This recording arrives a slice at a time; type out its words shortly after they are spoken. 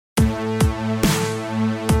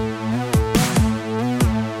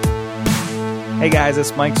Hey guys,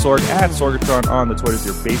 it's Mike Sorg at Sorgatron on the Twitter.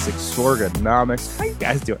 Your basic Sorganomics. How you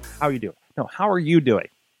guys doing? How are you doing? No, how are you doing?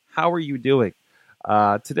 How are you doing?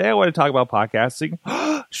 Today I want to talk about podcasting.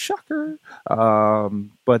 Shocker.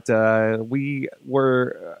 But we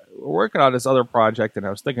were working on this other project, and I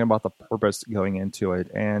was thinking about the purpose going into it,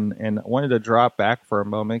 and I wanted to drop back for a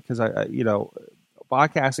moment because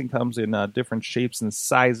podcasting comes in different shapes and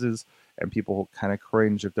sizes, and people kind of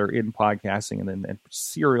cringe if they're in podcasting, and then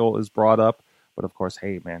cereal is brought up. But of course,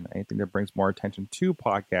 hey man, anything that brings more attention to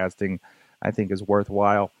podcasting, I think is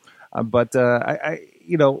worthwhile. But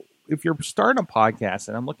if you're starting a podcast,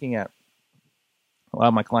 and I'm looking at a lot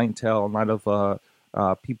of my clientele, a lot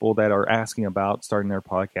of people that are asking about starting their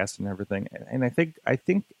podcast and everything, and I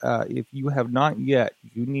think if you have not yet,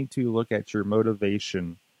 you need to look at your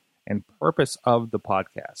motivation and purpose of the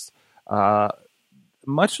podcast.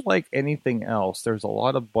 Much like anything else, there's a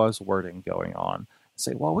lot of buzzwording going on.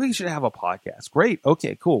 Say, well, we should have a podcast. Great.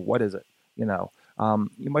 Okay, cool. What is it?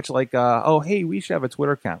 Much like, hey, we should have a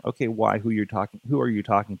Twitter account. Okay, why? Who are you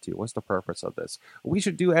talking to? What's the purpose of this? We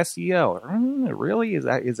should do SEO. Really?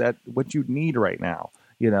 Is that what you need right now?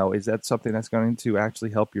 Is that something that's going to actually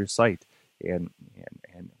help your site? And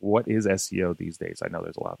what is SEO these days? I know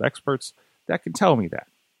there's a lot of experts that can tell me that.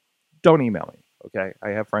 Don't email me. Okay, I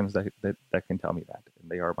have friends that can tell me that, and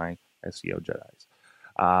they are my SEO Jedis.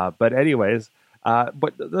 But anyways.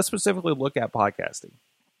 But let's specifically look at podcasting.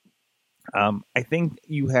 I think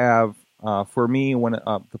you have, for me, when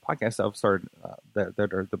the podcasts I've started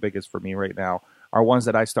that are the biggest for me right now are ones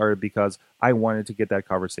that I started because I wanted to get that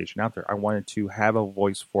conversation out there. I wanted to have a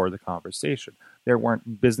voice for the conversation. There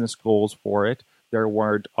weren't business goals for it. There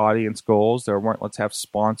weren't audience goals. There weren't, let's have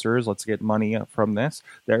sponsors. Let's get money from this.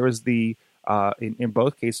 There was in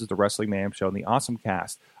both cases, the Wrestling Mayhem Show and the Awesome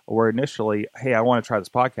Cast, where initially, hey, I want to try this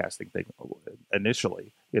podcasting thing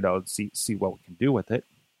initially, see what we can do with it.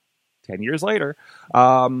 10 years later.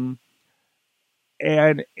 And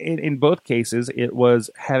in both cases, it was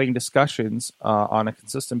having discussions on a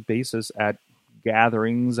consistent basis at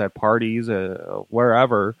gatherings, at parties,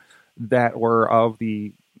 wherever, that were of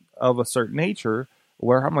a certain nature,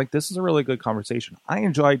 where I'm like, this is a really good conversation. I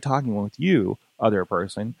enjoyed talking with you, other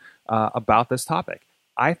person, about this topic.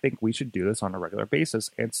 I think we should do this on a regular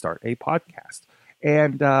basis and start a podcast.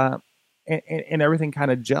 And everything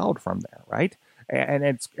kind of gelled from there, right? And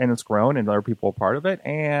it's grown, and other people are part of it.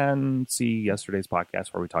 And see yesterday's podcast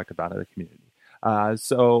where we talked about it in the community.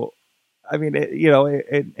 So, I mean,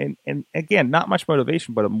 and again, not much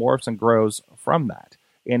motivation, but it morphs and grows from that.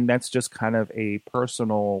 And that's just kind of a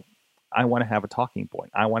personal, I want to have a talking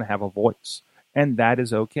point. I want to have a voice. And that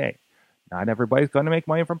is okay. Not everybody's going to make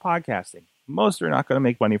money from podcasting. Most are not going to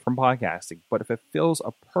make money from podcasting. But if it fills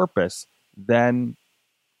a purpose, then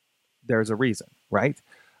there's a reason, right?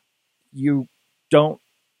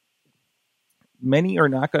 Many are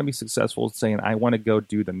not going to be successful saying, I want to go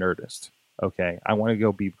do the Nerdist. Okay. I want to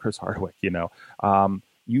go be Chris Hardwick, you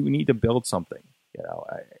need to build something,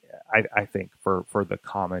 I think for the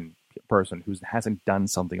common person who hasn't done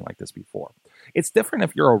something like this before. It's different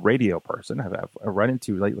if you're a radio person. I've run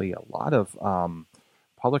into lately a lot of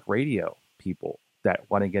public radio people that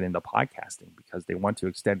want to get into podcasting because they want to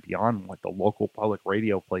extend beyond what the local public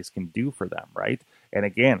radio place can do for them, right? And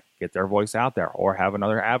again, get their voice out there or have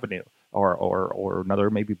another avenue or another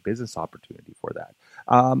maybe business opportunity for that.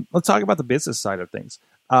 Let's talk about the business side of things.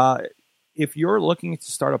 If you're looking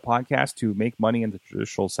to start a podcast to make money in the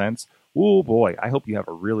traditional sense, oh boy, I hope you have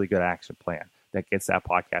a really good action plan that gets that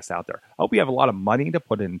podcast out there. I hope you have a lot of money to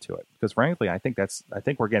put into it because frankly, I think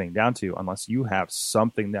we're getting down to, unless you have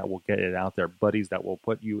something that will get it out there, buddies that will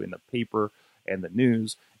put you in the paper and the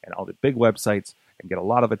news and all the big websites and get a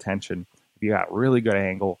lot of attention. If you got really good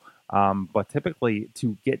angle, but typically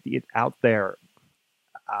to get it out there,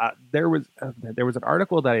 there was an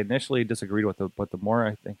article that I initially disagreed with, but the more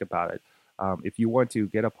I think about it, if you want to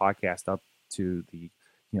get a podcast up to the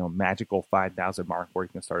magical 5,000 mark where you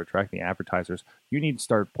can start attracting advertisers, you need to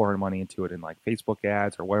start pouring money into it in like Facebook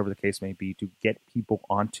ads or whatever the case may be to get people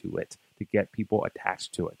onto it, to get people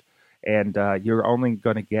attached to it. And you're only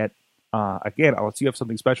going to get, again, unless you have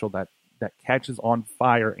something special that catches on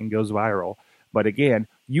fire and goes viral. But again,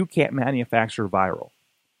 you can't manufacture viral.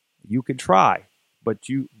 You can try, but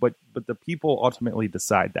the people ultimately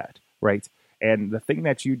decide that, right? And the thing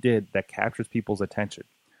that you did that captures people's attention,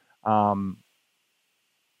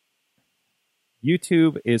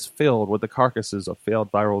 YouTube is filled with the carcasses of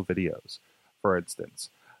failed viral videos, for instance.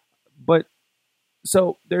 But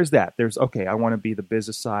so there's that. There's, okay, I want to be the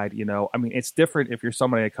business side, I mean, it's different if you're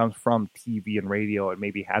somebody that comes from TV and radio and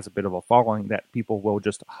maybe has a bit of a following that people will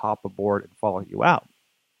just hop aboard and follow you out.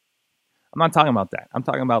 I'm not talking about that. I'm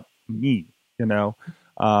talking about me, you know.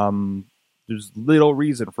 Um, there's little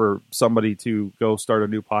reason for somebody to go start a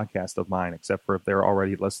new podcast of mine, except for if they're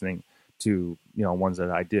already listening to, ones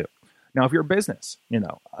that I do. Now, if you're a business,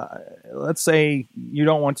 let's say you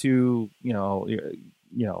don't want to, you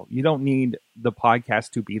don't need the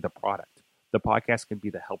podcast to be the product. The podcast can be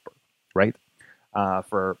the helper, right?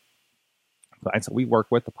 For clients that we work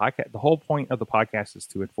with, the podcast, the whole point of the podcast is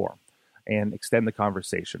to inform and extend the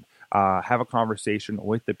conversation, have a conversation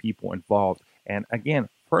with the people involved, and again,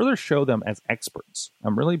 further show them as experts.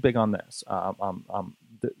 I'm really big on this.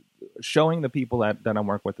 Showing the people that I'm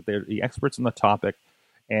working with that they're the experts in the topic,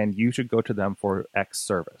 and you should go to them for X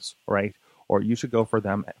service, right? Or you should go for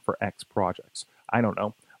them for X projects. I don't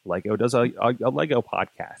know. Lego does a Lego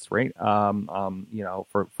podcast, right?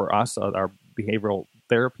 For us, our behavioral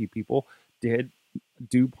therapy people did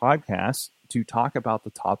do podcasts to talk about the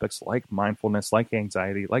topics like mindfulness, like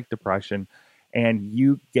anxiety, like depression, and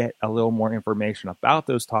you get a little more information about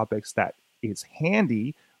those topics that is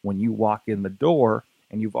handy when you walk in the door,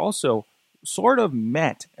 and you've also sort of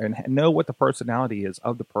met and know what the personality is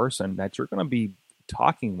of the person that you're going to be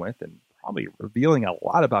talking with and probably revealing a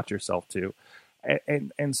lot about yourself to.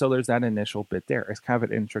 And so there's that initial bit there. It's kind of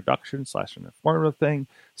an introduction / an informative thing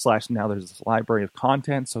 / now there's this library of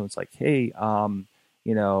content. So it's like, hey, I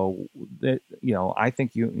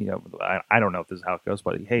think I don't know if this is how it goes,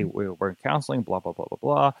 but hey, we're in counseling, blah, blah, blah, blah,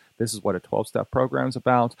 blah. This is what a 12-step program is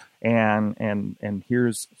about. And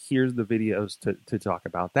here's the videos to talk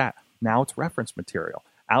about that. Now it's reference material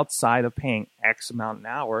outside of paying X amount an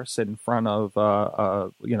hour, sit in front of,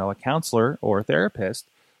 a counselor or a therapist.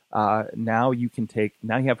 Now you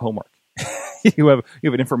have homework. you have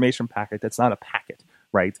an information packet that's not a packet,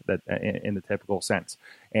 right? That in the typical sense,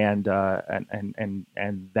 and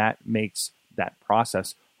that makes that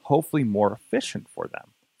process hopefully more efficient for them,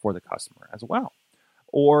 for the customer as well,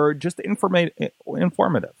 or just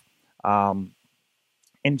informative.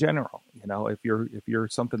 In general, if you're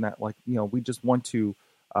something that we just want to,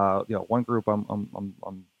 one group I'm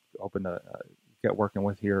hoping to get working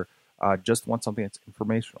with here. Just want something that's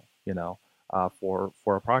informational, for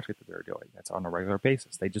a project that they're doing that's on a regular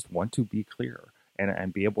basis. They just want to be clear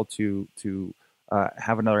and be able to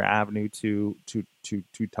have another avenue to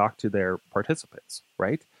talk to their participants,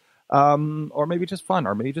 right? Or maybe just fun,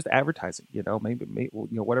 or maybe just advertising, maybe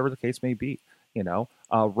whatever the case may be.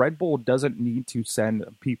 Red Bull doesn't need to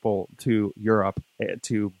send people to Europe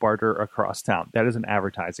to barter across town. That is an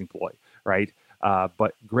advertising ploy, right?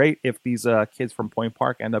 But great if these kids from Point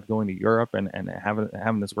Park end up going to Europe and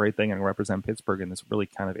having this great thing and represent Pittsburgh in this really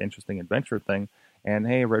kind of interesting adventure thing. And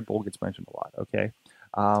hey, Red Bull gets mentioned a lot. Okay.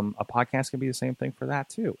 A podcast can be the same thing for that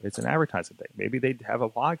too. It's an advertising thing. Maybe they'd have a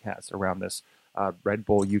podcast around this Red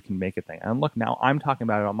Bull You Can Make It thing. And look, now I'm talking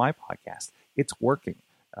about it on my podcast. It's working.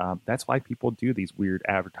 That's why people do these weird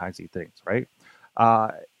advertising things, right?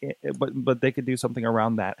 But they could do something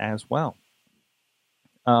around that as well.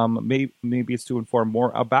 Maybe it's to inform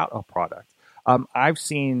more about a product. I've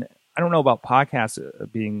seen, I don't know about podcasts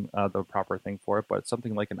being the proper thing for it, but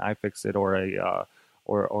something like an iFixit or a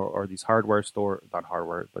or these hardware store, not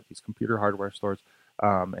hardware, but these computer hardware stores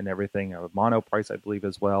and everything. Monoprice, I believe,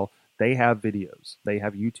 as well. They have videos. They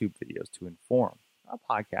have YouTube videos to inform. A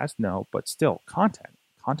podcast, no, but still content.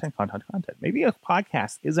 Maybe a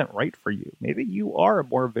podcast isn't right for you. Maybe you are a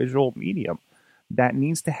more visual medium that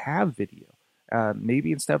needs to have video.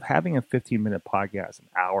 Maybe instead of having a 15-minute podcast, an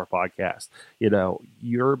hour podcast,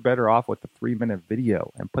 you're better off with a 3-minute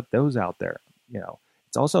video and put those out there.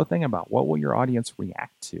 It's also a thing about what will your audience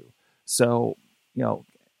react to. So,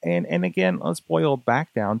 and again, let's boil it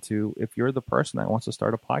back down to, if you're the person that wants to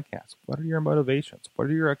start a podcast, what are your motivations? What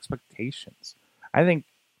are your expectations? I think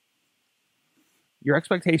your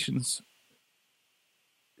expectations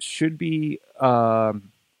should be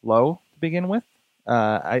low to begin with.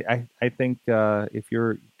 I think if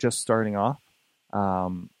you're just starting off,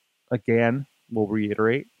 again, we'll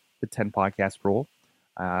reiterate the 10 podcast rule.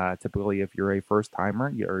 Typically, if you're a first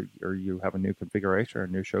timer or you have a new configuration or a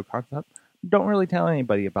new show concept, don't really tell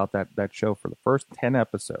anybody about that show for the first 10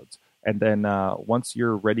 episodes. And then once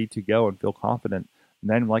you're ready to go and feel confident,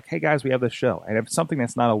 then like, hey guys, we have this show. And if it's something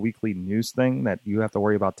that's not a weekly news thing that you have to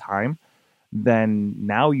worry about time, then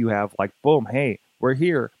now you have like, boom, hey, we're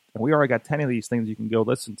here. And we already got 10 of these things you can go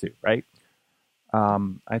listen to, right?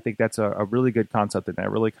 I think that's a really good concept, and that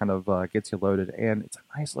really kind of gets you loaded. And it's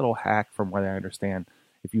a nice little hack from what I understand.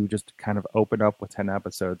 If you just kind of open up with 10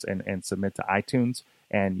 episodes and submit to iTunes,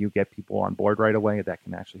 and you get people on board right away, that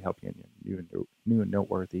can actually help you in new and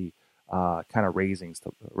noteworthy kind of ratings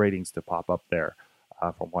to pop up there,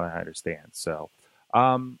 from what I understand. So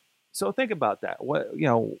So think about that.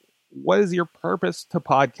 What is your purpose to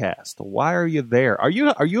podcast? Why are you there? Are you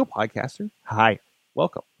a podcaster? Hi,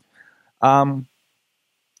 welcome.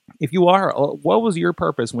 If you are, what was your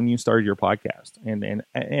purpose when you started your podcast? And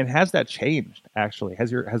has that changed? Actually,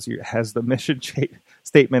 has the mission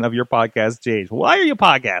statement of your podcast changed? Why are you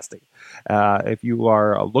podcasting? If you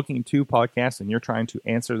are looking to podcast and you're trying to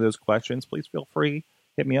answer those questions, please feel free,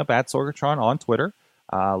 hit me up at Sorgatron on Twitter.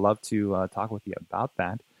 Love to talk with you about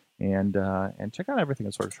that. And check out everything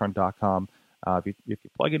at Sorgatron.com. If you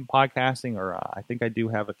plug in podcasting, or I think I do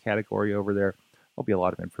have a category over there, there'll be a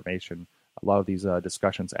lot of information. A lot of these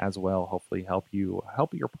discussions as well, hopefully help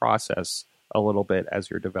your process a little bit as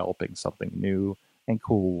you're developing something new and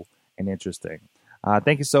cool and interesting.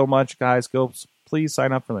 Thank you so much, guys. Please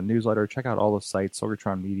sign up for the newsletter. Check out all the sites,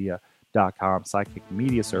 SorgatronMedia.com,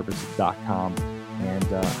 PsychicMediaServices.com, and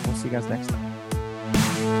we'll see you guys next time.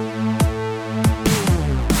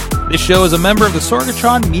 This show is a member of the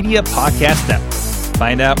Sorgatron Media Podcast Network.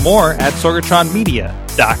 Find out more at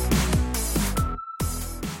sorgatronmedia.com.